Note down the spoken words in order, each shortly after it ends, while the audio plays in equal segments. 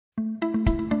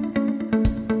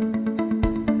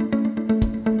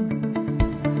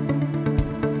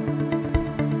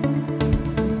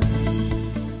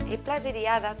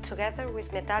IDIADA, together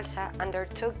with Metalsa,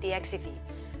 undertook the XeV,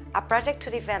 a project to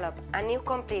develop a new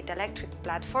complete electric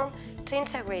platform to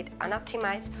integrate and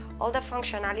optimize all the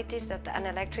functionalities that an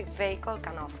electric vehicle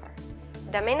can offer.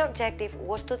 The main objective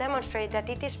was to demonstrate that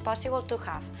it is possible to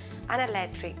have an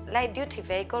electric light-duty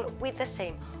vehicle with the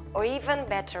same or even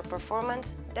better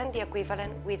performance than the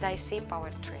equivalent with IC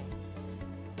powertrain.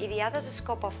 IDIADA's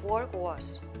scope of work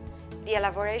was the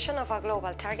elaboration of a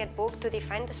global target book to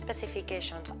define the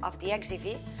specifications of the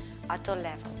XeV at all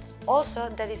levels. Also,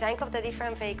 the design of the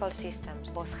different vehicle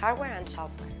systems, both hardware and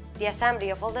software, the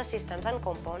assembly of all the systems and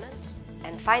components,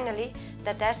 and finally,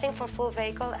 the testing for full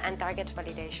vehicle and targets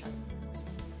validation.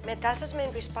 Metalsa's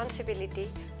main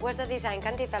responsibility was the design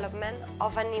and development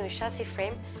of a new chassis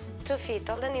frame to fit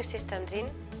all the new systems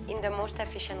in the most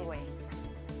efficient way.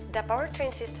 The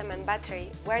powertrain system and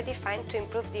battery were defined to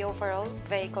improve the overall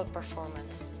vehicle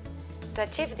performance. To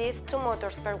achieve this, 2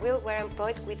 motors per wheel were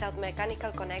employed without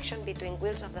mechanical connection between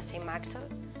wheels of the same axle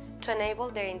to enable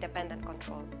their independent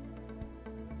control.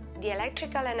 The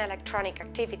electrical and electronic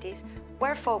activities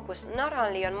were focused not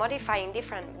only on modifying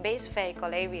different base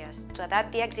vehicle areas to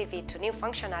adapt the XeV to new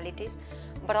functionalities,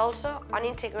 but also on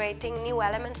integrating new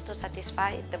elements to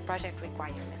satisfy the project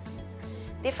requirements.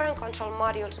 Different control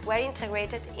modules were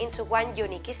integrated into one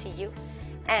unique ECU,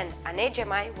 and an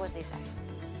HMI was designed.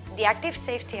 The active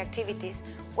safety activities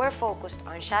were focused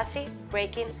on chassis,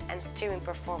 braking and steering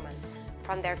performance,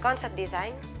 from their concept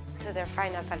design to their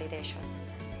final validation.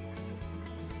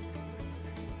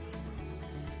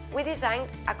 We designed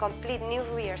a complete new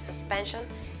rear suspension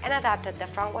and adapted the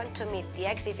front one to meet the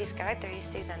XeV's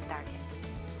characteristics and targets.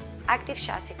 Active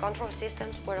chassis control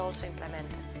systems were also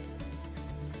implemented.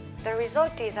 The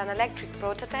result is an electric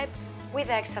prototype with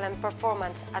excellent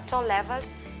performance at all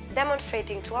levels,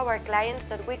 demonstrating to our clients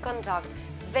that we conduct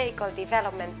vehicle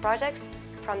development projects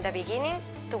from the beginning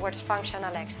towards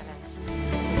functional excellence.